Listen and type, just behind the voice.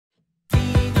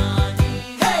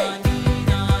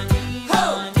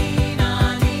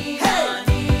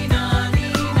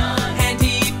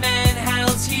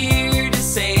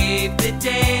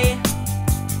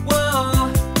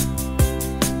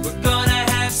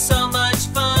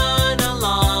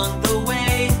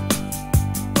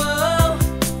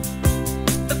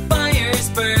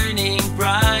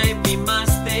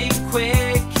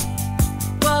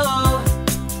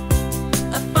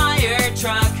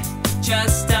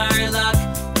our luck.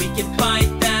 We can fight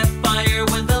that fire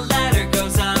when the ladder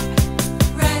goes up.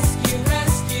 Rescue,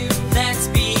 rescue, let's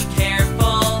be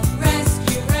careful.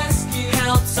 Rescue, rescue,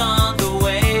 help's on the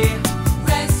way.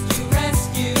 Rescue,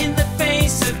 rescue, in the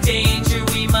face of danger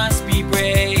we must be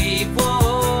brave.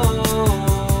 Whoa.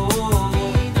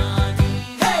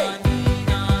 Hey!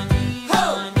 Ho!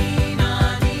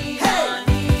 Hey!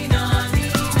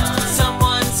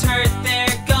 Someone's hurt,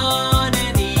 they're gonna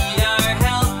need our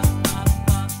help.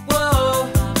 Whoa.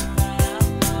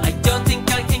 I don't think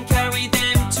I can carry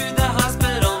them to the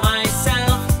hospital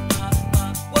myself.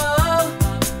 Whoa.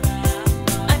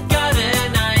 I've got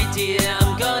an idea,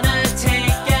 I'm gonna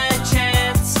take a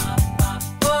chance.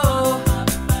 Whoa.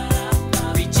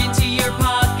 Reach into your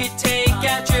pocket, take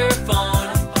out your phone.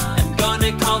 I'm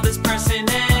gonna call this person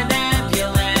an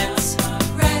ambulance.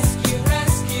 Rescue,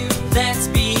 rescue, let's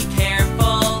be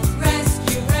careful.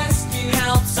 Rescue, rescue,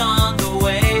 help's on the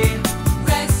way.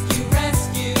 Rescue,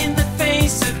 rescue, in the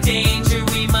face of danger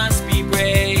we must be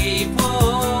brave.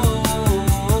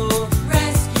 Whoa.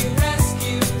 Rescue,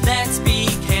 rescue, let's be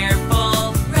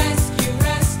careful. Rescue,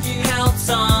 rescue, help's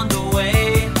on the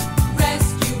way.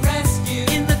 Rescue, rescue,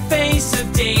 in the face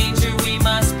of danger we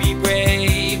must be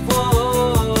brave.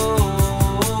 Whoa.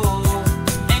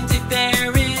 And if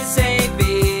there is a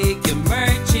big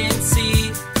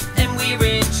emergency and we're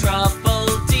in trouble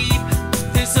deep,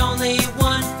 there's only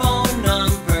one phone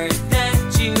number that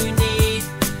you need.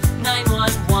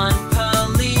 911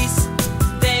 police.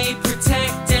 They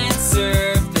protect and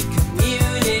serve the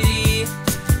community.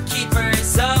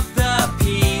 Keepers of the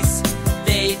peace.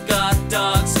 They've got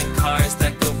dogs and cars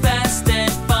that go fast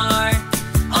and far.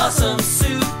 Awesome,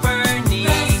 super neat.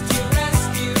 Rescue,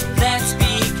 rescue, let's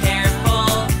be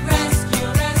careful. Rescue,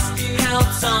 rescue,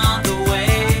 help's on the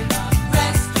way.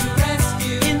 Rescue,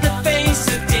 rescue, in the face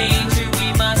of danger we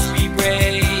must be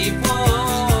brave.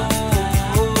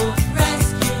 Whoa.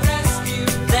 Rescue, rescue,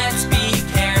 let's be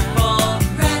careful.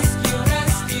 Rescue,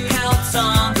 rescue, help's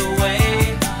on the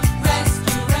way.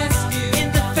 Rescue, rescue, in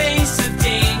the face of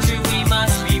danger we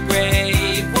must be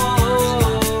brave.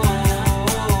 Whoa.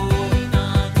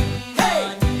 Hey!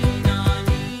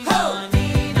 Ho!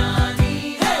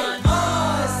 Hey!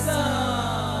 Awesome!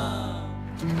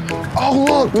 Oh,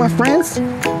 look, my friends.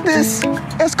 This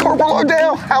is Corporal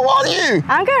Odell. How are you?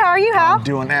 I'm good. How are you, Hal?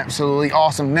 Doing absolutely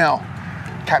awesome. Now,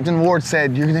 Captain Ward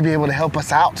said you're going to be able to help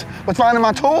us out with finding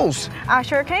my tools. I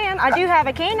sure can. I do have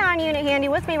a canine unit handy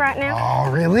with me right now.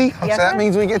 Oh, really? Yes, so that sir.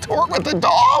 means we get to work with the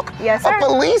dog? Yes, sir. A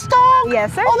police dog?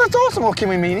 Yes, sir. Oh, that's awesome. Well, can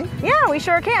we meet him? Yeah, we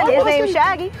sure can. Oh, His let's name's see.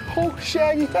 Shaggy. Oh,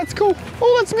 Shaggy, that's cool.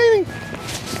 Oh, let's meet him.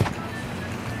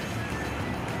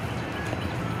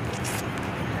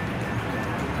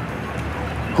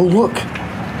 Oh, look.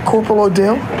 Corporal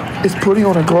Odell is putting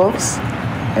on her gloves,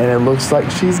 and it looks like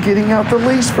she's getting out the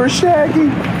leash for Shaggy.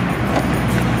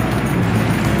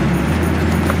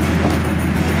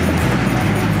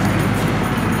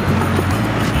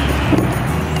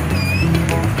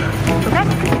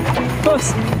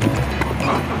 Puss.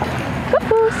 Good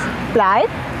puss. Blythe.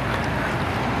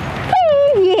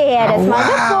 Hey, yeah, that's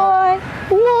my good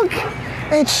boy. Look,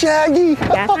 it's Shaggy.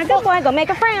 That's my good boy. Go make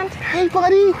a friend. Hey,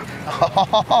 buddy.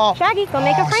 Shaggy, go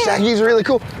make a friend. Shaggy's really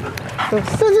cool.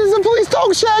 This is a police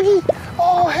dog, Shaggy.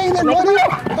 Oh, hey there, Make a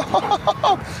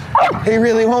buddy. He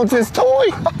really wants his toy.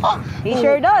 He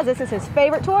sure does. This is his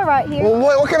favorite toy right here. Well,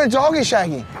 what kind of dog is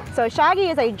Shaggy? So Shaggy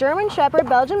is a German Shepherd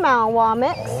Belgian Malinois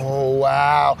mix. Oh,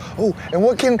 wow. Oh, and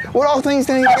what all things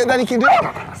that he can do?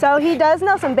 So he does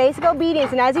know some basic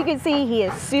obedience, and as you can see, he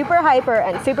is super hyper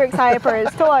and super excited for his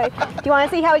toy. Do you want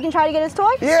to see how he can try to get his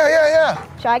toy? Yeah.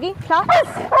 Shaggy, Platz.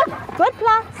 Good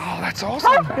Platz. Oh, that's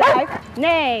awesome. Blythe.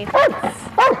 Nay.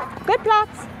 Good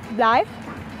Platz. Blythe.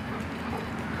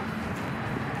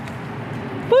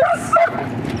 Puss.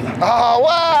 Oh,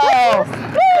 wow.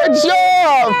 Good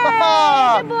job.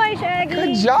 Hey, good boy, Shaggy.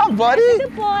 Good job, buddy. That's a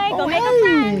good boy. Go make a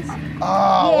friend.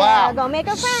 Oh, Yeah, wow. go make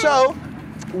a friend. So,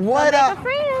 what Make a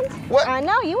friend. what- I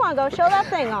know you want to go show that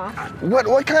thing off.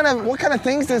 what kind of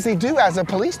things does he do as a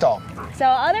police dog? So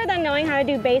other than knowing how to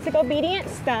do basic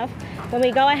obedience stuff, when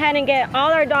we go ahead and get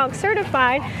all our dogs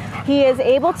certified, he is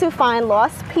able to find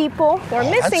lost people or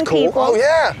missing that's cool. people. Oh,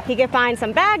 yeah. He can find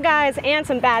some bad guys and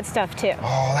some bad stuff too.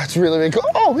 Oh, that's really, really cool.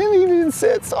 Oh, he even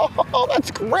sits. Oh,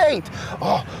 that's great.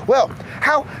 Oh, well,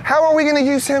 how are we going to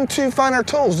use him to find our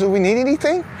tools? Do we need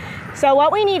anything? So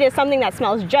what we need is something that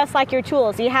smells just like your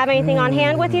tools. Do you have anything on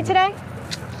hand with you today?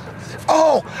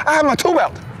 Oh, I have my tool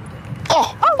belt.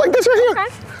 Oh, like this right here.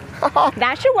 Okay.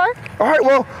 That should work. All right,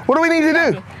 well, what do we need to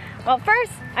do? Well,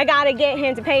 first, I gotta get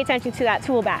him to pay attention to that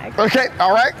tool bag. Okay,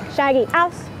 all right. Shaggy,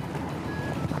 aus.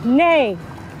 Nay.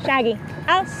 Shaggy,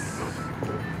 house.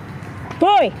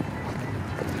 Boy.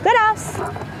 Good house.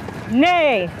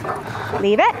 Nay.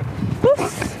 Leave it.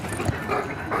 Oops.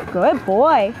 Good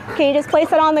boy. Can you just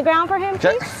place it on the ground for him,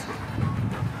 please? Okay.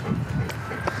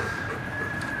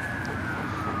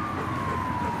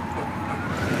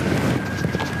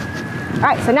 All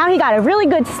right, so now he got a really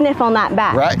good sniff on that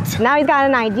bat. Right. Now he's got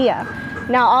an idea.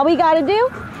 Now all we gotta do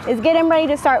is get him ready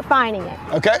to start finding it.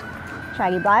 Okay.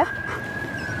 Shaggy Blythe.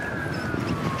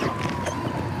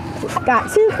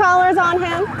 Got 2 collars on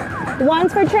him.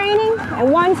 One's for training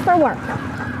and one's for work.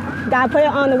 Gotta put it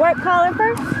on the work collar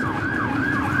first.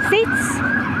 Seats.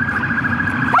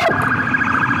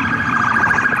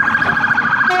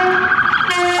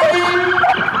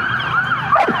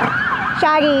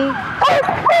 Shaggy.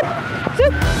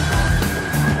 Zoop.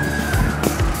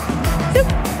 Zoop.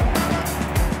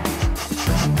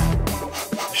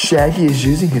 Shaggy is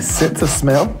using his sense of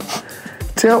smell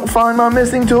to help find my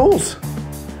missing tools.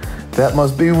 That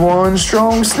must be one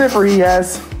strong sniffer he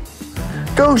has.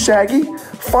 Go, Shaggy,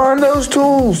 find those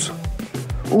tools.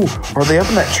 Ooh, are they up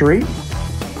in that tree?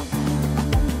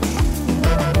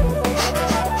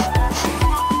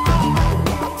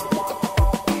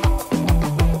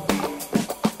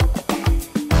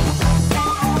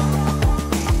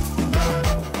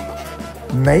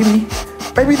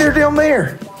 Maybe they're down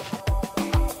there.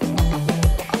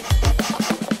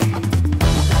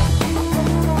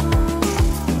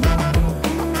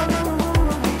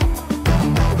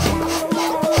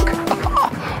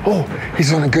 Oh, he's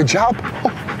doing a good job. Oh,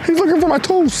 he's looking for my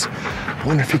tools. I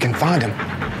wonder if he can find them.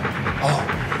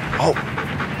 Oh,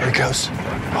 there he goes.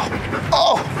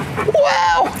 Oh,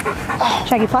 wow. Oh,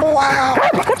 Shaggy Pluck. wow.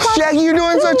 Shaggy, you're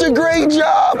doing such a great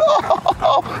job.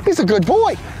 Oh, he's a good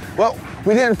boy. Well,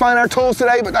 we didn't find our tools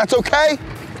today, but that's okay.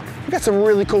 We got some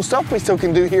really cool stuff we still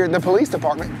can do here at the police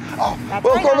department. Oh, That's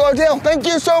well, right, Corporal Odell, thank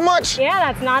you so much. Yeah,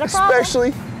 that's not a problem.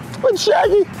 Especially with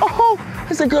Shaggy. Oh,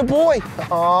 he's a good boy.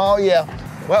 Oh, yeah.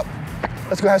 Well,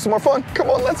 let's go have some more fun.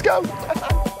 Come on, let's go.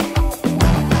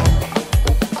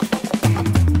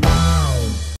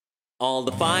 All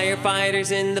the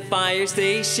firefighters in the fire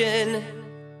station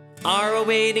are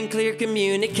awaiting clear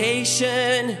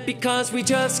communication, because we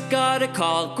just got a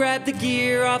call. Grab the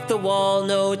gear off the wall,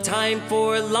 no time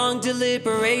for long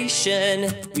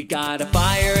deliberation. We got a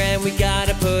fire and we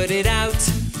gotta put it out.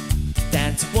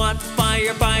 That's what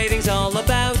firefighting's all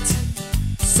about.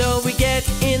 So we get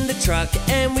in the truck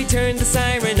and we turn the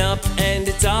siren up, and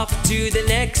it's off to the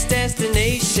next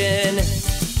destination.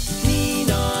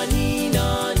 Nina,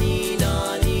 Nina,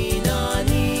 Nina, Nina,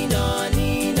 Nina,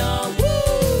 Nina,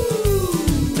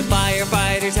 woo! The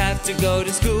firefighters have to go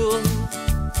to school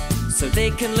so they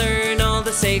can learn all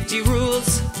the safety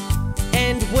rules.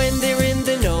 And when they're in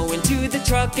the know, into the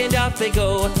truck and off they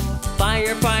go.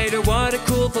 Firefighter, what a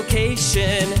cool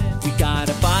vocation. We got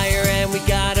a fire and we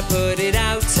gotta put it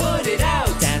out. Put it out.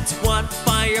 That's what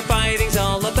firefighting's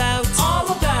all about. All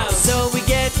about. So we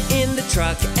get in the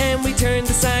truck and we turn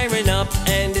the siren up,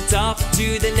 and it's off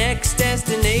to the next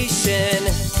destination.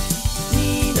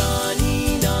 Nina,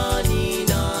 Nina,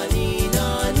 Nina,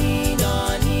 Nina,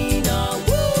 Nina, Nina,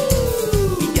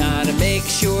 woo! We gotta make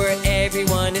sure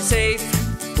everyone is safe.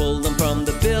 Pull them from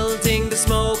the building, the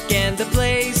smoke and the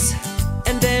blaze.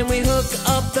 And then we hook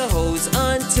up the hose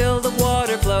until the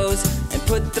water flows, and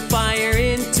put the fire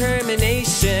in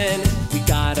termination. We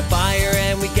got a fire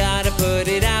and we gotta put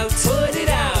it out. Put it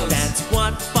out. That's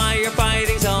what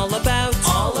firefighting's all about.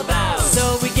 All about.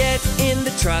 So we get in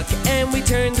the truck and we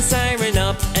turn the siren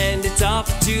up, and it's off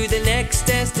to the next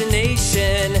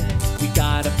destination. We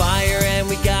got a fire and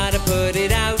we gotta put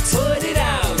it out. Put it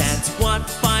out. That's what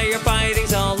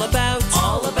firefighting's all about.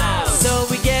 All about. So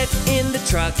we get in the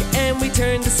truck and we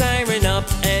turn the siren up,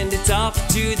 and it's off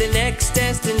to the next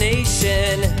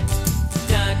destination.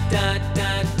 Da da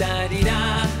da da dee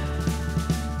da.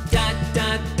 Da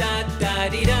da da da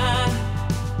dee da.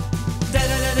 Da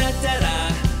da da da da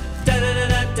da. Da da da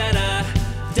da da da.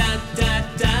 Da da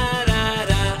da da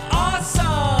da.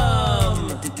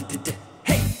 Awesome!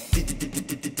 Hey!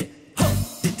 Ho!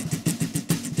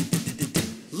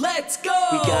 Let's go!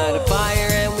 We got a fire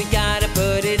and we gotta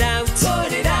put it out.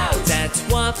 Put it out. That's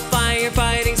what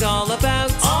firefighting's all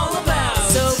about. All about.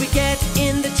 So we get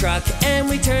in the truck and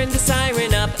we turn the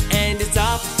siren up, and it's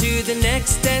off to the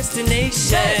next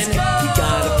destination. Let's go! We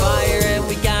got a fire and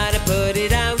we gotta put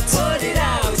it out. Put it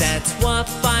out. That's what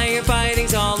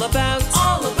firefighting's all about.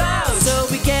 All about. So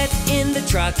we get in the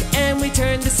truck and we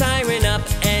turn the siren up,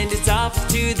 and it's off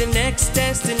to the next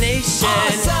destination.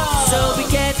 Awesome! So we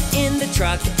get in the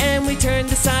truck and we turn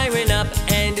the siren up,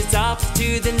 and it's off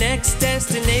to the next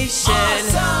destination.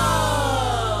 Awesome!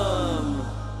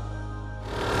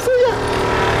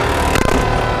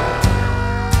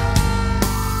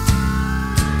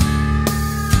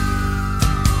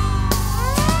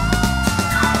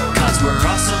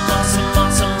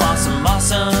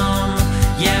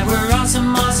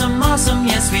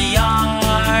 yes we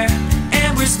are.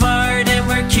 And we're smart and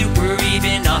we're cute, we're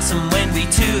even awesome when we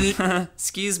toot.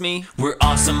 Excuse me. We're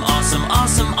awesome, awesome,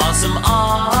 awesome, awesome,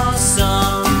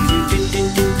 awesome.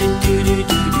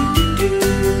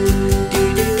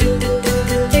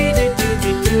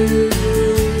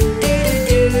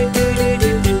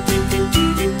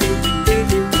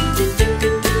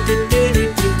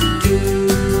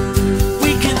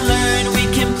 We can learn, we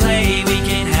can play, we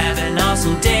can have an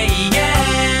awesome day,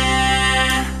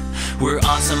 yeah. We're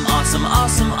awesome, awesome,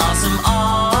 awesome, awesome,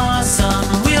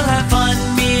 awesome. We'll have fun,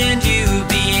 me and you,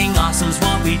 being awesome's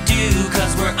what we do,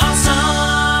 'cause we're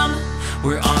awesome.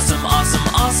 We're awesome, awesome,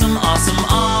 awesome, awesome,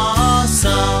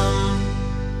 awesome.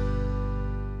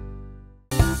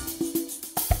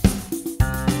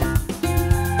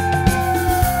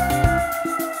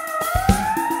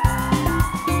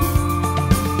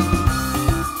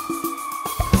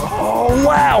 Oh,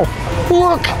 wow.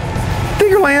 Look,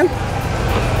 Diggerland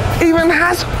even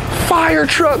has fire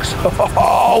trucks.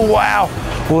 Oh, wow.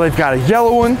 Well, they've got a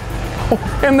yellow one,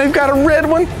 and they've got a red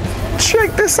one.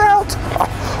 Check this out.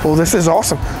 Oh, this is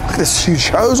awesome. Look at this huge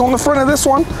hose on the front of this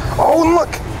one. Oh, and look,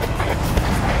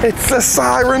 it's the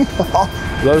siren.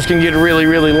 Those can get really,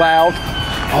 really loud.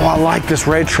 Oh, I like this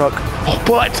red truck. Oh,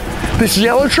 but this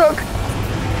yellow truck,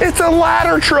 it's a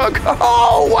ladder truck.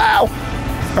 Oh, wow.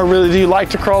 I really do like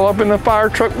to crawl up in the fire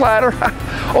truck ladder.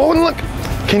 Oh, and look,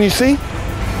 can you see?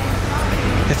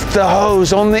 It's the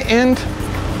hose on the end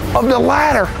of the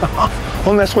ladder. Oh,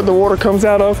 and that's what the water comes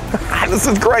out of. This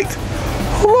is great.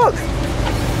 Oh, look,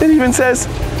 it even says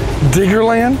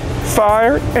Diggerland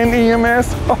Fire and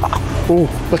EMS. Oh,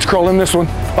 let's crawl in this one.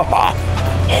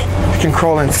 You can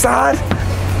crawl inside.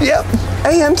 Yep,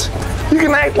 and you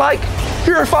can act like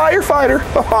you're a firefighter.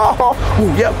 Oh,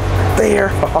 yep,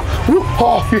 there.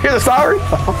 Oh, you hear the siren?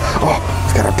 Oh,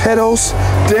 it's got our pedals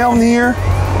down here.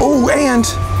 Oh, and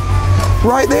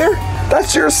right there,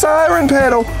 that's your siren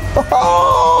pedal.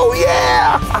 Oh,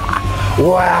 yeah.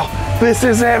 Wow, this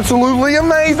is absolutely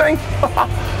amazing.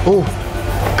 Oh,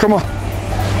 come on,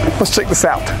 let's check this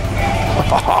out.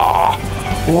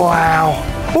 Wow.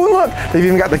 Oh, look, they've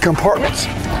even got the compartments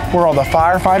where all the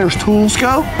firefighters' tools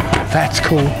go. That's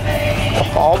cool.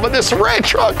 Oh, but this red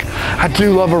truck, I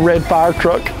do love a red fire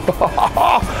truck.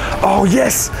 Oh,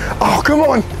 yes. Oh, come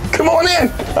on in.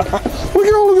 Look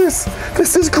at all of this.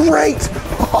 This is great.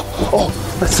 Oh,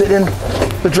 let's sit in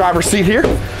the driver's seat here.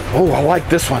 Oh, I like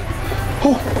this one.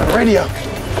 Oh, radio.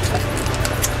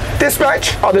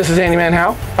 Dispatch. Oh, this is Handyman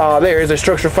Hal. There is a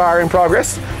structure fire in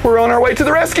progress. We're on our way to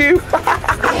the rescue.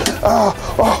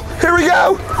 Oh, here we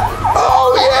go.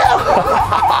 Oh,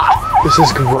 yeah. This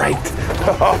is great.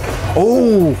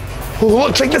 Oh,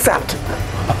 look, check this out.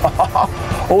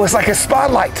 Oh, it's like a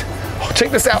spotlight. Oh, check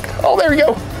this out. Oh, there we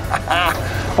go.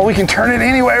 Oh, we can turn it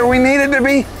anywhere we need it to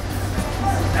be.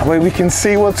 That way we can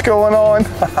see what's going on.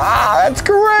 That's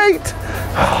great.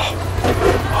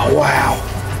 Oh, wow.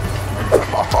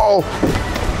 Oh,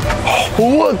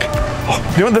 look.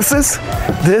 Oh, you know what this is?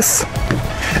 This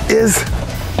is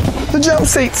the jump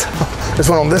seats. There's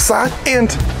one on this side and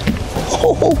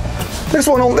there's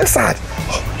one on this side.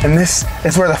 And this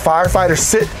is where the firefighters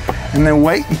sit and then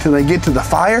wait until they get to the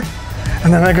fire,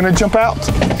 and then they're gonna jump out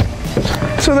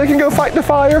so they can go fight the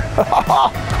fire.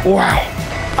 Wow,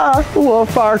 I love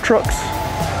fire trucks.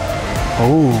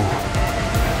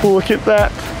 Oh, look at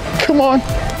that. Come on.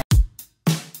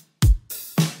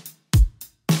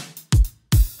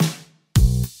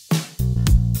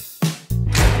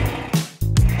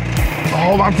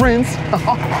 Oh, my friends,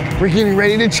 we're getting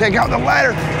ready to check out the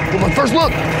ladder. But first,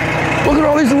 look at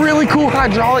all these really cool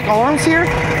hydraulic arms here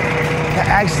that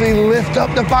actually lift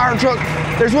up the fire truck.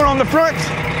 There's one on the front,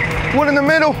 one in the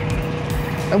middle,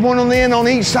 and one on the end on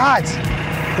each side.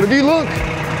 But if you look,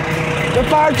 the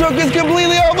fire truck is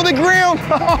completely over the ground.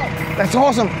 That's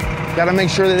awesome. Gotta make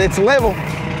sure that it's level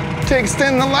to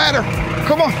extend the ladder.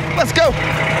 Come on, let's go.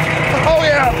 Oh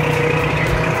yeah.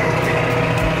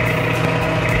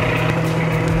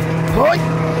 Right.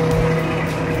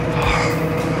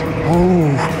 Oh,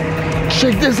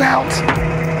 check this out.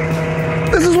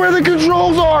 This is where the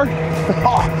controls are.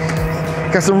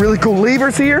 Got some really cool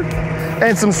levers here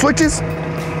and some switches.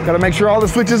 Got to make sure all the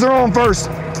switches are on first.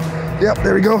 Yep,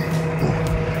 there we go.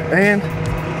 And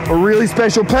a really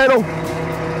special pedal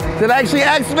that actually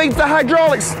activates the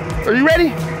hydraulics. Are you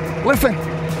ready? Listen.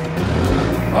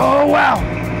 Oh, wow.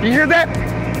 You hear that?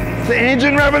 It's the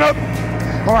engine revving up.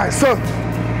 All right, so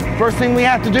first thing we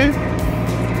have to do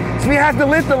is we have to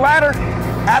lift the ladder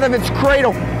out of its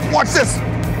cradle. Watch this.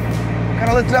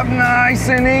 Gotta lift it up nice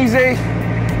and easy.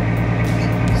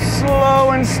 Slow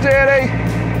and steady.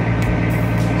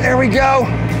 There we go.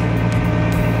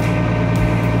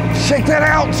 Check that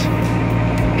out.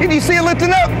 Can you see it lifting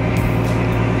up?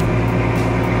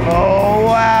 Oh,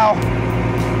 wow.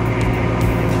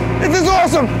 This is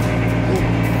awesome.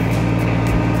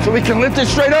 So we can lift it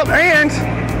straight up and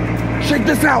check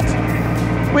this out.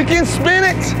 We can spin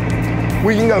it.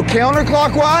 We can go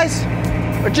counterclockwise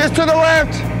or just to the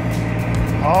left.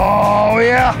 Oh,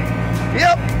 yeah.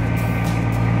 Yep.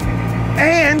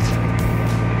 And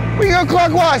we can go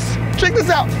clockwise. Check this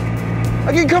out.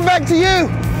 I can come back to you.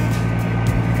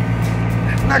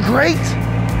 Isn't that great?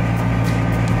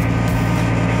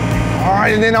 All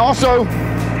right, and then also,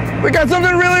 we got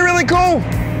something really, really cool.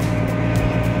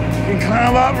 We can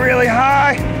climb up really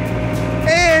high,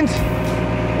 and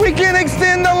we can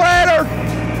extend the ladder.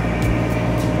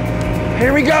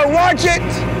 Here we go, watch it.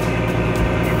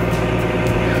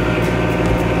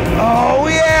 Oh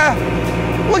yeah,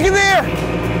 look at there.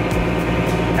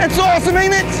 That's awesome,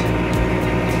 ain't it?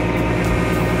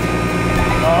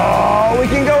 Oh, we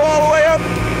can go all the way up.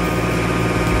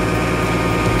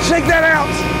 Check that out.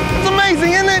 It's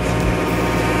amazing, isn't it?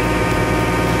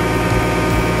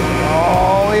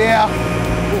 Oh yeah.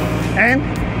 And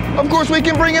of course we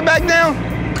can bring it back down.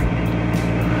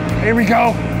 Here we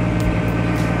go.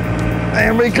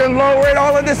 And we can lower it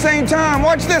all at the same time.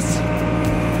 Watch this.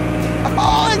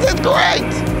 Oh, this is great.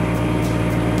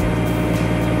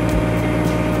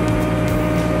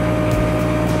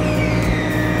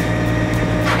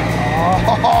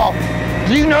 Oh,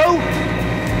 do you know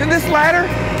that this ladder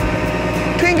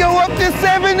can go up to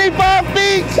 75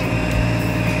 feet?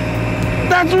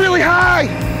 That's really high.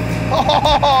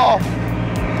 Oh,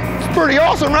 it's pretty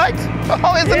awesome, right?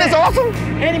 Oh, isn't this awesome?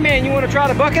 Handyman, you want to try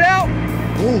the bucket out?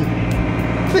 Ooh,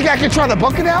 think I can try the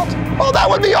bucket out? Oh, that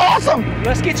would be awesome.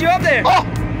 Let's get you up there. Oh,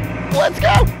 let's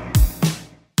go.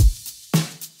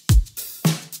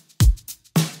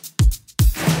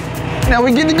 Now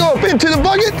we get to go up into the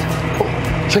bucket.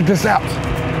 Oh, check this out.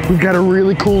 We've got a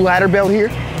really cool ladder belt here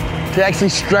to actually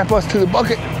strap us to the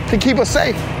bucket to keep us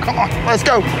safe. Come on, let's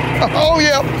go. Oh,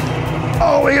 yeah.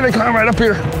 Oh, we're gonna climb right up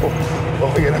here.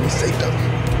 Oh, we're gonna be safe though.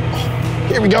 Oh,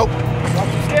 here we go.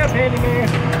 Watch your step, Handyman.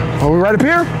 Are we right up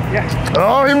here? Yeah.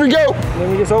 Oh, here we go.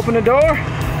 Then we just open the door.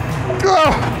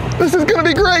 Oh, this is gonna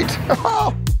be great.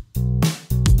 Oh.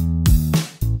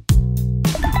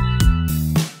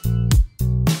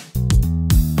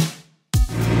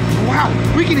 Wow,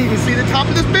 we can even see the top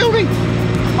of this building.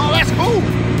 Oh, that's cool.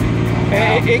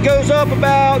 And it goes up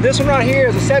about, this one right here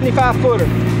is a 75 footer.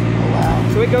 Oh,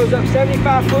 wow. So it goes up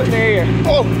 75 foot in the air.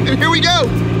 Oh, and here we go.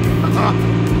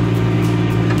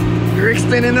 You're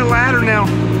extending the ladder now.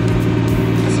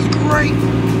 This is great.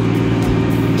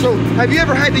 So, have you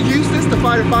ever had to use this to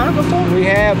fight a fire before? We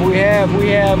have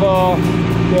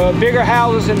the bigger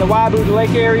houses in the Waibu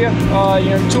Lake area.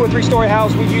 2 or 3 story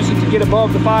houses. We use it to get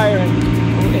above the fire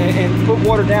and put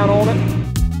water down on it.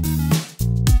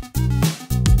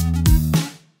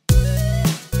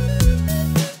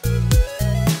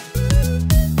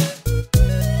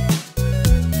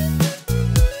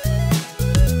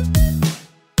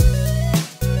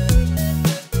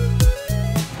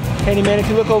 Handyman, if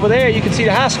you look over there, you can see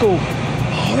the high school.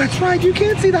 Oh, that's right. You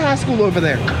can see the high school over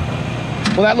there.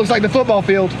 Well, that looks like the football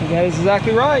field. That is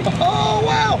exactly right. Oh,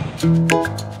 wow.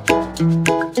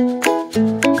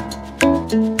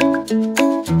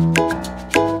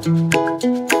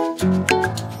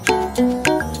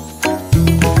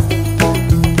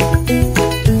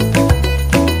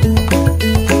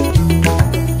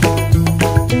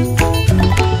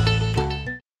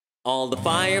 All the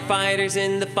firefighters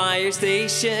in the fire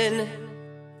station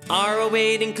are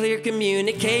awaiting clear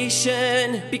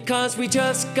communication, because we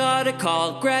just got a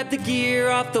call. Grab the gear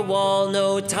off the wall,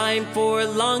 no time for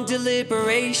long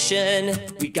deliberation.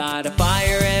 We got a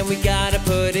fire and we gotta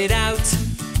put it out.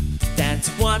 That's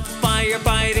what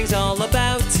firefighting's all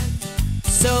about.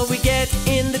 So we get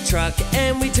in the truck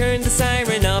and we turn the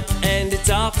siren up, and it's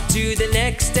off to the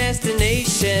next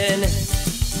destination.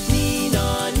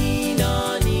 Nina,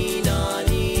 Nina, Nina,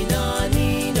 Nina,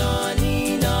 Nina,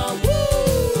 Nina,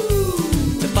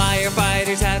 woo! The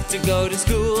firefighters have to go to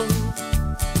school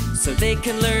so they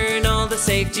can learn all the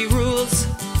safety rules.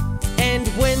 And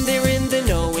when they're in the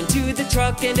know, into the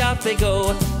truck and off they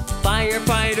go.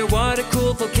 Firefighter, what a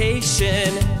cool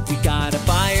vocation. We got a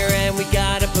fire and we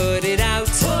gotta put it out.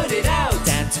 Put it out!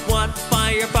 That's what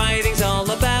firefighting's all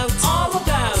about. All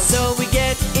about! So we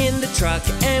get in the truck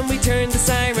and we turn the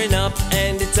siren up,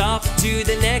 and it's off to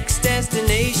the next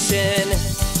destination.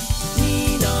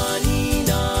 Nina,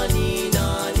 Nina,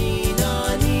 Nina,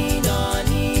 Nina, Nina,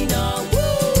 Nina,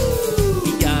 woo!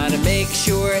 We gotta make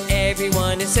sure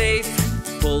everyone is safe.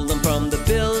 Pull them from the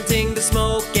building, the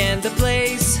smoke and the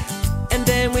blaze. And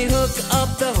then we hook hook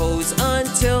up the hose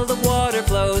until the water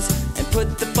flows and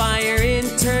put the fire in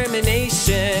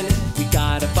termination. We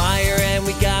got a fire and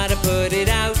we gotta put it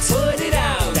out. Put it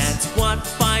out. That's what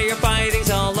firefighting's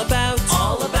all about.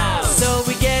 All about. So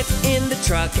we get in the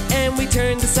truck and we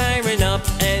turn the siren up,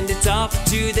 and it's off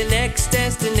to the next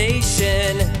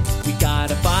destination. We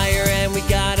got a fire and we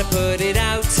gotta put it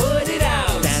out. Put it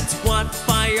out. That's what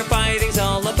firefighting's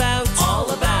all about. All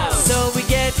about. So we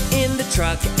get in the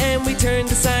truck and we turn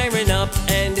the siren up,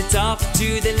 and it's off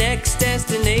to the next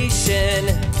destination.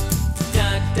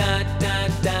 Da da da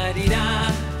da dee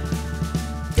da.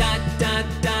 Da da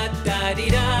da da dee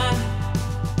da.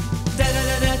 Da da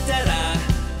da da da da.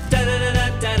 Da da da da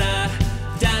da da.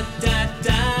 Da da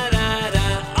da da da.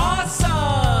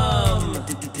 Awesome!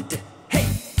 Hey!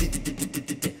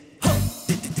 Ho!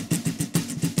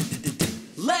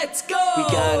 Let's go! We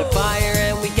got a fire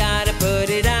and we gotta put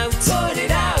it out. Put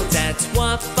it out! That's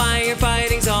what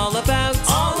firefighting's all about.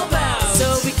 All about!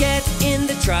 So we get in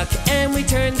the truck and we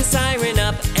turn the siren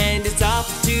up, and it's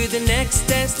off to the next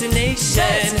destination.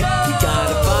 Let's go! We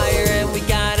got a fire and we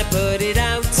gotta put it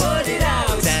out. Put it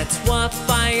out! That's what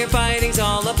firefighting's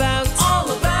all about. All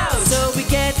about! So we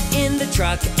get in the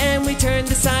truck and we turn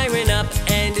the siren up,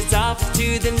 and it's off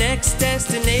to the next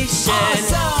destination.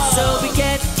 Awesome! So we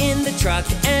get in the truck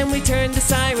and we turn the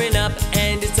siren up,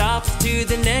 and it's off to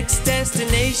the next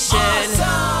destination.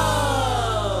 Awesome!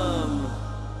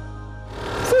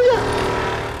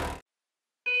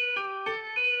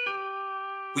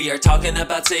 We are talking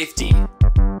about safety.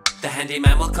 The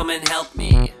handyman will come and help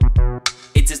me.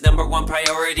 It's his #1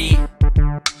 priority.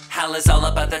 Hal is all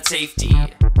about that safety.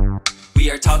 We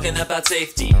are talking about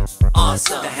safety.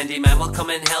 Awesome. The handyman will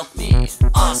come and help me.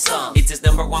 Awesome. It's his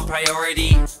 #1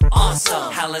 priority.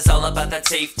 Awesome. Hal is all about that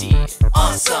safety.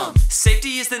 Awesome.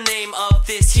 Safety is the name of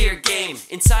this here game.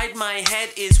 Inside my head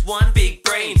is one big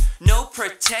brain. No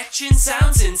protection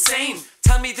sounds insane.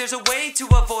 Tell me there's a way to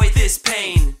avoid this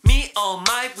pain. Me, oh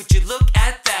my, would you look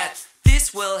at that?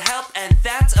 This will help, and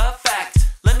that's a fact.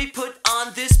 Let me put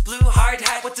on this blue hard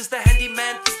hat. What does the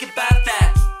handyman think about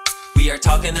that? We are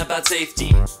talking about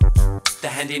safety. The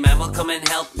handyman will come and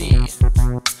help me.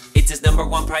 It's his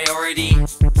 #1 priority.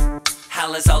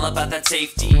 Hal is all about that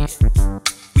safety.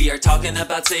 We are talking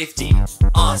about safety.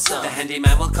 Awesome. The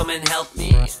handyman will come and help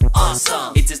me.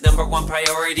 Awesome. It's his #1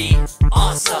 priority.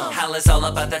 Awesome. Hal is all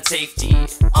about that safety.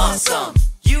 Awesome.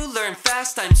 You learn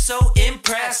fast, I'm so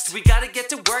impressed. We gotta get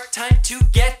to work, time to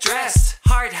get dressed.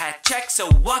 Hard hat check, so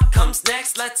what comes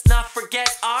next? Let's not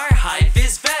forget our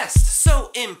high-vis vest.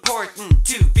 So important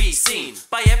to be seen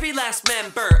by every last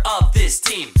member of this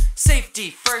team. Safety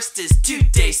first is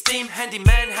today's theme.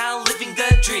 Handyman Hal living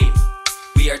the dream.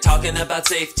 We are talking about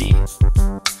safety.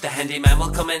 The handyman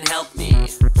will come and help me.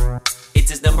 It's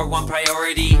his #1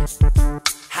 priority.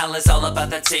 Hal is all about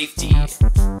that safety.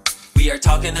 We are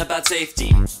talking about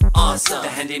safety. Awesome. The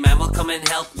handyman will come and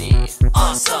help me.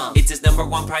 Awesome. It's his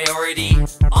 #1 priority.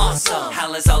 Awesome.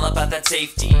 Hal is all about that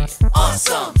safety.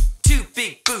 Awesome. 2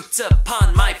 big boots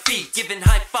upon my feet, giving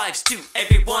high fives to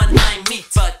everyone I meet.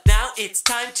 But now it's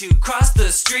time to cross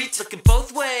the street, looking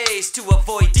both ways to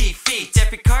avoid defeat.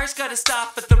 Every car's gotta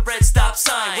stop at the red stop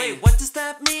sign. Wait, what does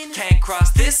that mean? Can't cross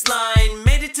this line.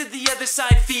 Made it to the other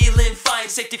side, feeling fine.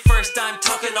 Safety first, I'm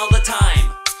talking all the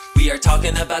time. We are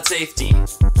talking about safety.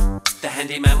 The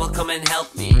handyman will come and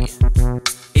help me.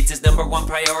 It's his #1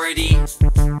 priority.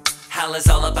 Hal is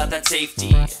all about that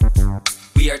safety.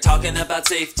 We are talking about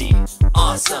safety.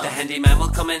 Awesome. The handyman will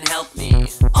come and help me.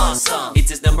 Awesome. It's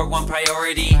his #1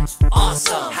 priority.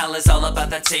 Awesome. Hal is all about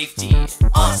that safety.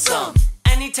 Awesome.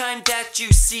 Anytime that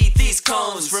you see these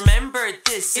cones, remember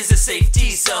this is a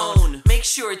safety zone. Make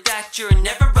sure that you're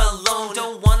never alone.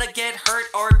 Don't wanna get hurt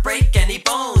or break any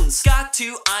bones. Got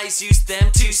 2 eyes, use them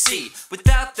to see.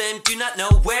 Without them, do not know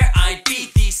where I'd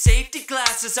be. These safety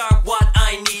glasses are what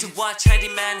I need to watch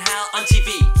Handyman Hal on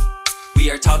TV. We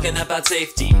are talking about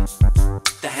safety.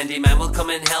 The handyman will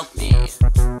come and help me.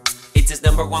 It's his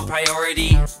 #1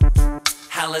 priority.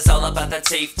 Hal is all about that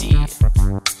safety.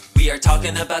 We are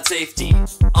talking about safety.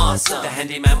 Awesome. The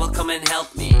handyman will come and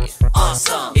help me.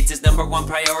 Awesome. It's his #1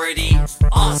 priority.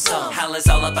 Awesome. Hal is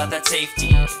all about that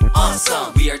safety.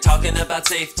 Awesome. We are talking about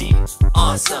safety.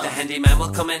 Awesome. The handyman will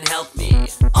come and help me.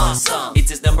 Awesome. It's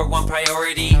his #1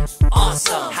 priority.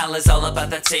 Awesome. Hal is all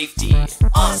about that safety.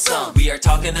 Awesome. We are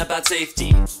talking about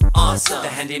safety. Awesome. The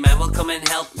handyman will come and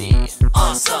help me.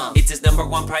 Awesome. It's his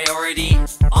 #1 priority.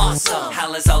 Awesome.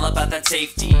 Hal is all about that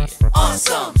safety.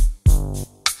 Awesome.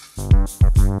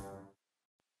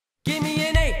 Give me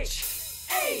an H.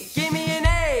 Hey. Give me an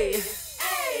A.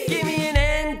 Hey. Give me an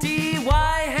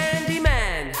NDY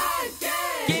handyman.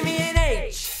 Again. Give me an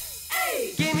H.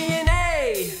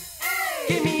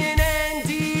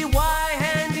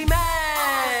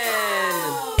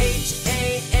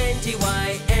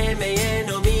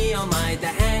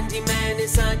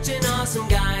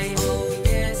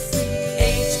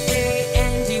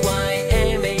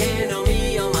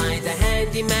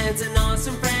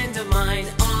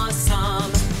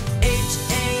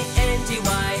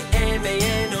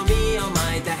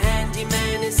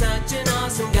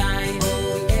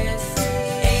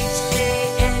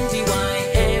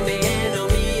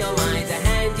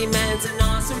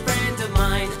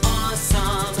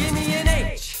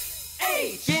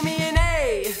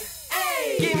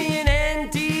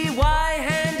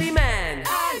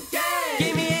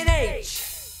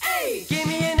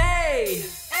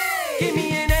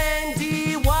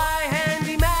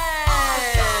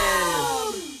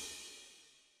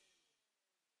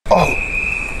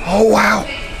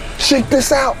 check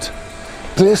this out.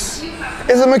 This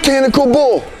is a mechanical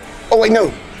bull. Oh wait,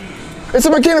 no. It's a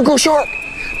mechanical shark.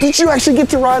 Did you actually get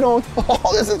to ride on?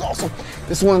 Oh, this is awesome.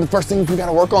 This is one of the first things we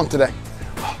gotta work on today.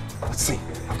 Oh, let's see,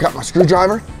 I've got my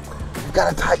screwdriver. I've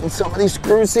gotta tighten some of these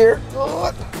screws here.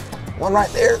 One right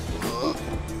there.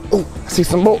 Oh, I see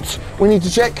some bolts we need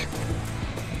to check.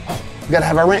 Oh, we gotta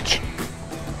have our wrench.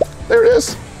 There it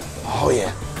is. Oh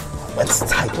yeah, let's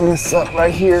tighten this up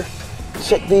right here.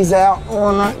 Check these out,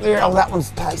 one right there. Oh, that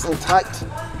one's nice and tight.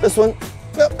 This one,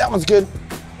 nope, that one's good.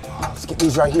 Oh, let's get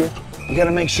these right here. We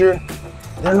gotta make sure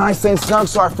they're nice and snug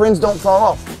so our friends don't fall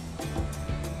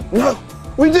off. No,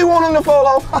 we do want them to fall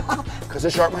off because the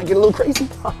shark might get a little crazy.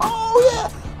 Oh yeah,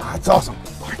 that's awesome.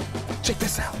 All right, check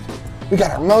this out. We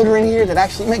got our motor in here that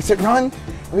actually makes it run.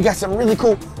 And we got some really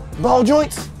cool ball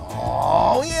joints.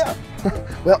 Oh yeah.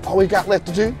 Well, all we got left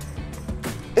to do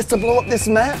is to blow up this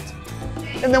mat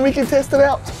and then we can test it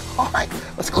out. All right,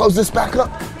 let's close this back up.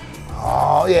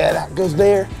 Oh yeah, that goes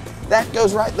there. That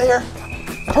goes right there.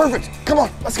 Perfect, come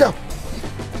on, let's go.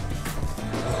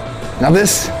 Now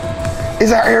this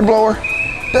is our air blower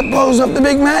that blows up the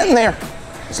big mat in there.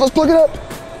 So let's plug it up.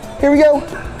 Here we go.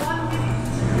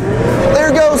 There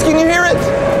it goes, can you hear it?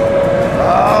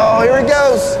 Oh, here it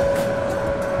goes.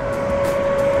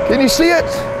 Can you see it?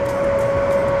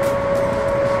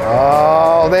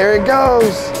 Oh, there it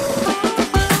goes.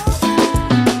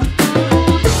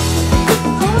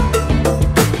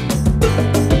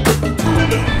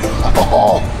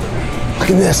 Oh, look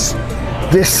at this.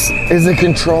 This is the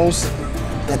controls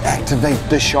that activate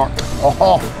the shark.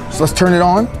 Oh, so let's turn it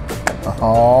on.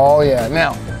 Oh yeah,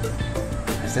 now,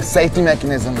 it's a safety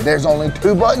mechanism. There's only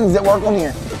 2 buttons that work on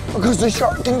here because the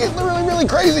shark can get really, really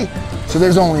crazy. So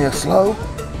there's only a slow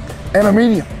and a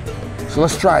medium. So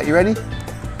let's try it, you ready?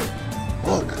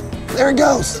 Look, there it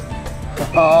goes.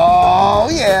 Oh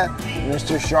yeah,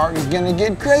 Mr. Shark is gonna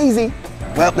get crazy.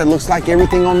 Well, it looks like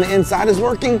everything on the inside is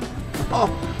working. Oh,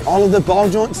 all of the ball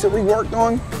joints that we worked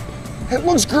on, it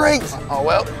looks great. Oh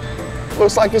well,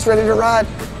 looks like it's ready to ride.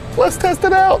 Let's test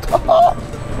it out.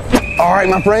 All right,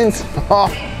 my friends,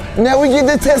 now we get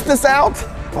to test this out.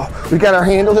 We got our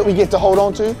handle that we get to hold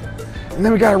on to, and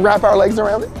then we gotta wrap our legs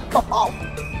around it.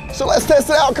 So let's test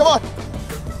it out, come on.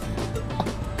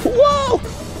 Whoa,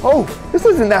 oh, this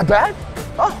isn't that bad.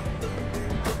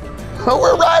 Oh,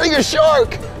 we're riding a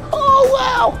shark. Oh,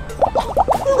 wow,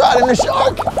 we're riding a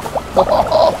shark.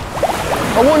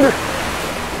 I wonder,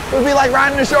 it would be like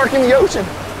riding a shark in the ocean.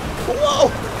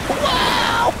 Whoa,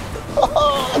 wow,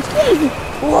 oh, that's crazy.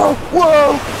 Whoa,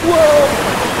 whoa, whoa,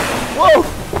 whoa.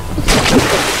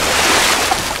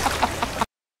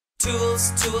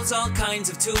 Tools, all kinds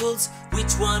of tools.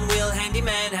 Which one will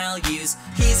Handyman Hal use?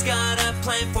 He's got a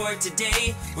plan for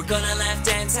today. We're gonna laugh,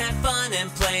 dance, have fun, and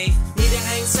play. Need to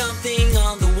hang something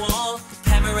on the wall.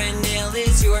 Hammer and nail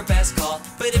is your best call.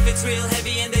 But if it's real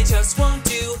heavy and they just won't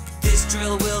do, this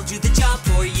drill will do the job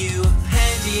for you.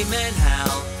 Handyman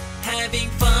Hal, having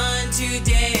fun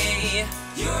today.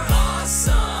 You're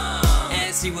awesome,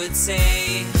 as he would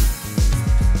say.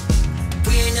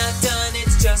 We're not done,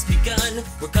 it's just begun.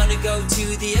 We're gonna go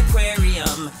to the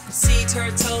aquarium. Sea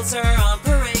turtles are on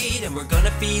parade, and we're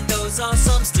gonna feed those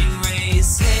awesome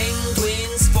stingrays.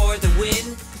 Penguins for the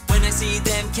win. When I see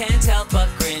them, can't help but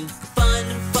grin. Fun,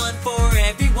 fun for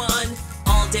everyone,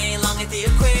 all day long at the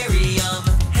aquarium.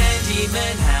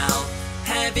 Handyman Hal,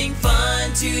 having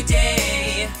fun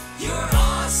today. You're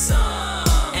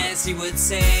awesome, as he would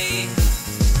say.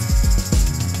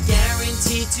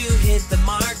 Guaranteed to hit the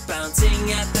mark,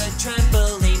 bouncing at the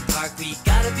trampoline park. We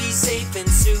gotta be safe and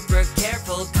super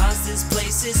careful, cause this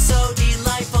place is so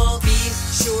delightful. Be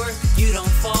sure you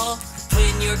don't fall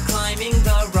when you're climbing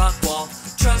the rock wall.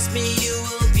 Trust me, you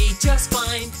will be just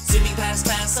fine, zooming past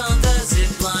on the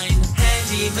zip line.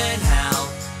 Handyman Hal,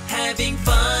 having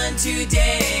fun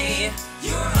today.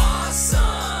 You're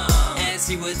awesome, as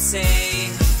he would say.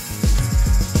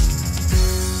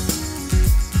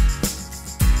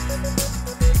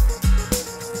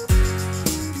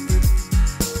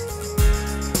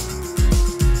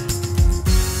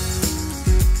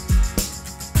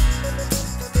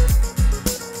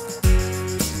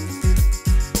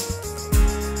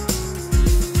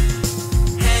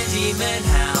 Handyman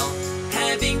Hal,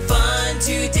 having fun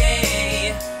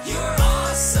today. You're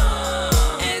awesome,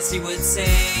 as he would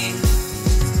say.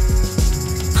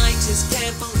 I just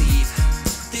can't believe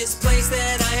this place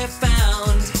that I have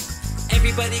found.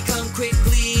 Everybody come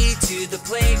quickly to the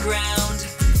playground.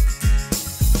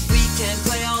 We can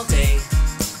play all day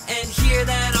and hear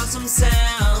that awesome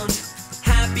sound.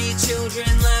 Happy children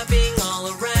laughing all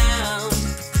around.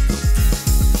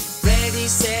 Ready,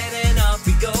 set, and off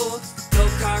we go.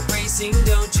 Go-kart race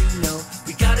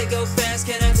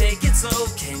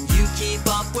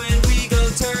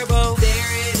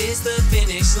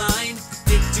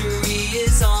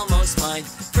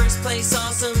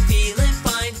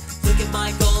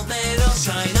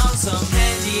awesome.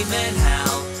 Handyman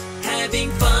Hal, having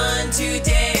fun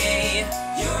today.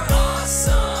 You're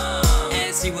awesome,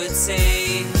 as he would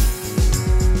say.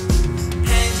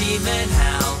 Handyman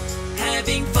Hal,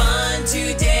 having fun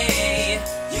today.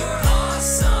 You're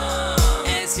awesome,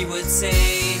 as he would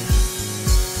say.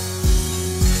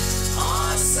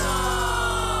 Awesome.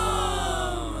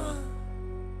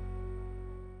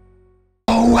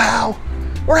 Oh, wow.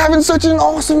 We're having such an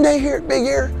awesome day here at Big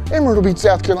Air in Myrtle Beach,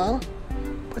 South Carolina.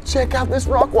 But check out this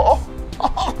rock wall.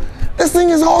 This thing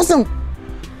is awesome. You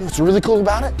know what's really cool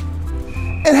about it?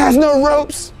 It has no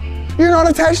ropes. You're not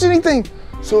attached to anything.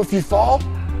 So if you fall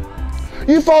in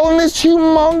this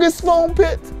humongous foam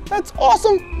pit. That's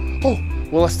awesome. Oh,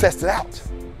 well, let's test it out.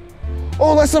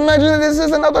 Oh, let's imagine that this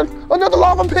is another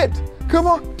lava pit. Come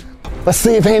on. Let's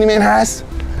see if Handyman has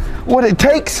what it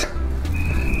takes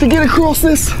to get across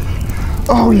this.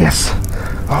 Oh, yes.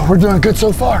 Oh, we're doing good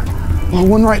so far. Oh,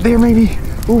 one right there, maybe.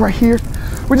 Oh, right here.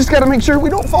 We just gotta make sure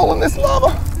we don't fall in this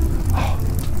lava. Oh,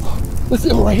 let's see.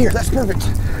 Oh, right here. That's perfect.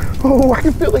 Oh, I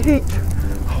can feel the heat.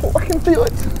 Oh, I can feel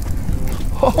it.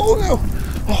 Oh, no.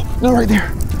 Oh, no, right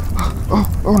there. Oh,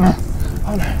 no.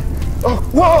 Oh, no. Oh,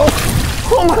 whoa.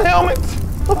 Oh, my helmet.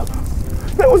 Oh,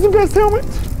 that was the best helmet.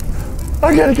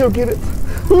 I gotta go get it.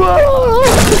 Whoa.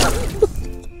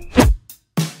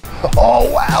 Oh,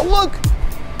 wow, look.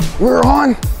 We're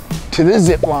on to the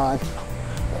zip line.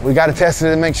 We gotta test it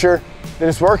and make sure that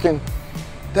it's working.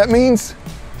 That means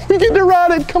we get to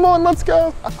ride it. Come on, let's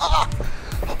go.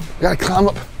 We gotta climb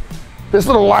up this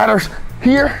little ladder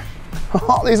here.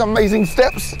 All these amazing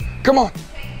steps. Come on.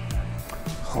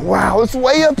 Wow, it's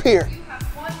way up here.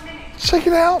 Check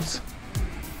it out.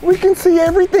 We can see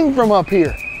everything from up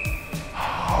here.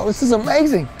 Oh, this is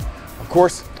amazing. Of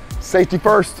course, safety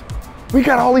first. We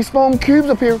got all these foam cubes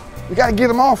up here. We gotta get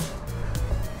them off.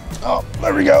 Oh,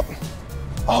 there we go.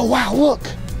 Oh, wow, look.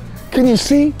 Can you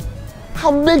see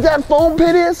how big that foam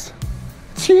pit is?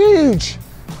 It's huge.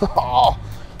 Oh,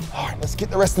 all right, let's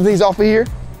get the rest of these off of here.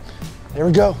 There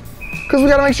we go. Because we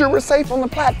gotta make sure we're safe on the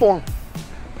platform.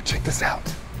 But check this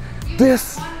out.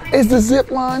 This is the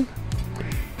zip line.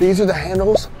 These are the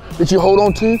handles that you hold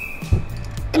on to.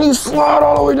 And you slide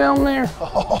all the way down there.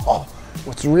 Oh,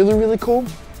 what's really, really cool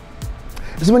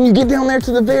is when you get down there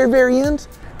to the very, very end,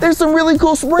 there's some really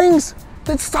cool springs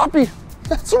that stop you.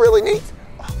 That's really neat.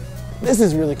 This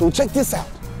is really cool. Check this out.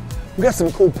 We got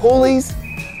some cool pulleys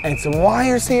and some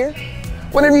wires here.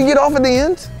 Whenever you get off at the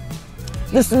end,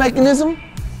 this mechanism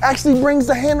actually brings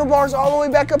the handlebars all the way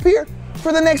back up here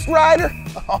for the next rider.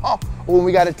 Well,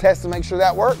 we got to test to make sure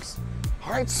that works.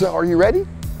 All right, so are you ready?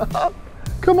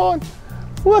 Come on,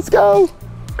 let's go.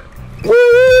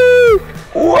 Woo!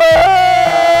 Whoa!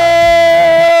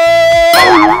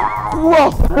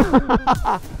 Whoa!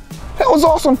 That was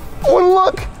awesome. Oh, and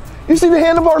look, you see the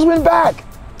handlebars went back.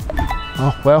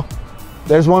 Oh, well,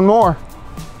 there's one more.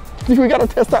 We got to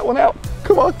test that one out.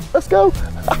 Come on, let's go.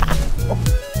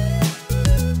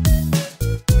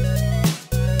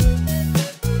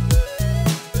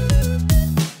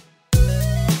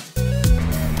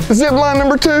 Zip line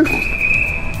number 2.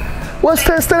 Let's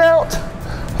test it out.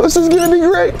 This is gonna be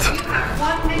great.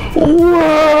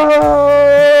 Whoa!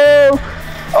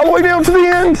 All the way down to the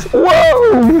end.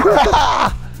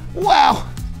 Whoa! Wow.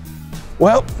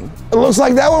 Well, it looks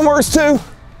like that one works too.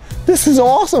 This is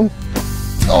awesome.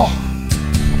 Oh.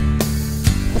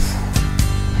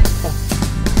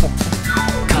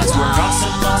 Cause we're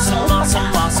awesome, awesome,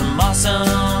 awesome, awesome,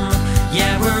 awesome.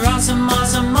 Yeah, we're awesome,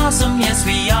 awesome, awesome, yes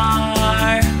we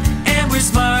are. And we're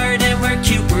smart and we're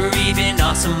cute, we're even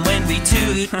awesome when we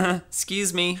toot.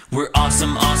 Excuse me. We're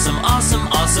awesome, awesome, awesome,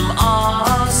 awesome,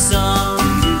 awesome.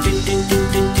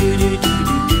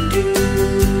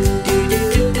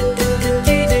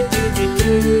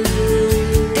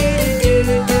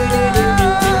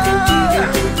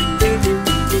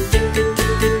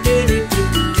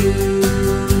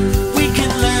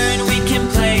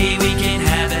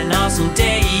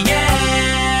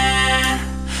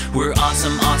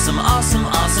 Awesome, awesome,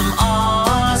 awesome,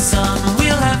 awesome.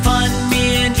 We'll have fun,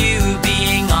 me and you.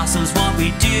 Being awesome's what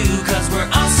we do, cause we're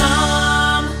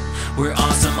awesome. We're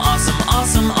awesome, awesome,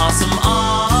 awesome, awesome,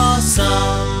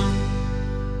 awesome.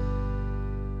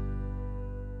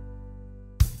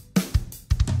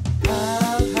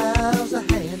 How's a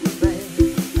handyman?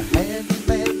 A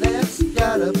handyman that's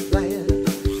got a plan.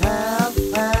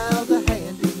 How's a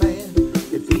handyman?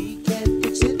 If he can't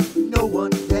fix it, no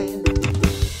one can.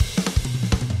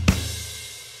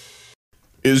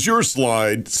 Is your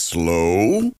slide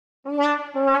slow?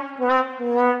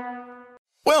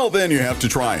 Well, then you have to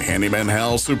try Handyman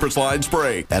Hal Super Slide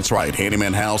Spray. That's right,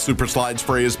 Handyman Hal Super Slide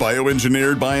Spray is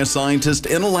bioengineered by a scientist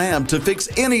in a lab to fix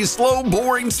any slow,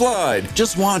 boring slide.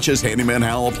 Just watch as Handyman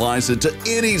Hal applies it to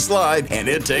any slide, and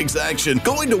it takes action,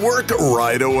 going to work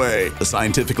right away. The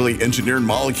scientifically engineered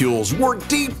molecules work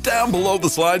deep down below the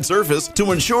slide surface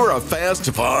to ensure a fast,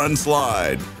 fun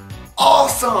slide.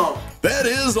 Awesome! That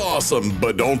is awesome,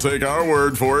 but don't take our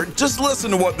word for it. Just listen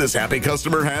to what this happy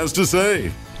customer has to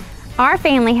say. Our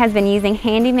family has been using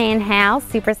Handyman Hal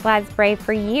Super Slide Spray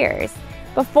for years.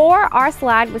 Before, our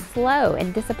slide was slow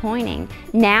and disappointing.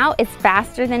 Now it's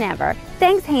faster than ever.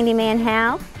 Thanks, Handyman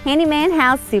Hal. Handyman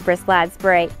Hal Super Slide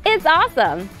Spray. It's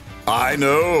awesome. I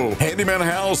know. Handyman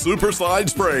Hal Super Slide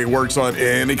Spray works on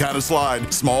any kind of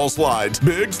slide. Small slides,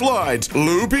 big slides,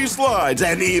 loopy slides,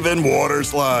 and even water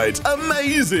slides.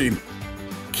 Amazing.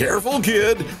 Careful,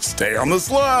 kid. Stay on the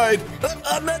slide.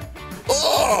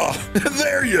 Oh,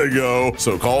 there you go.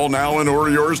 So call now and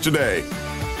order yours today.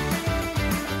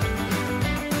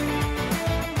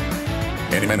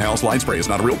 Handyman Hal Slide Spray is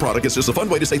not a real product. It's just a fun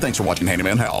way to say thanks for watching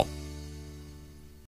Handyman Hal.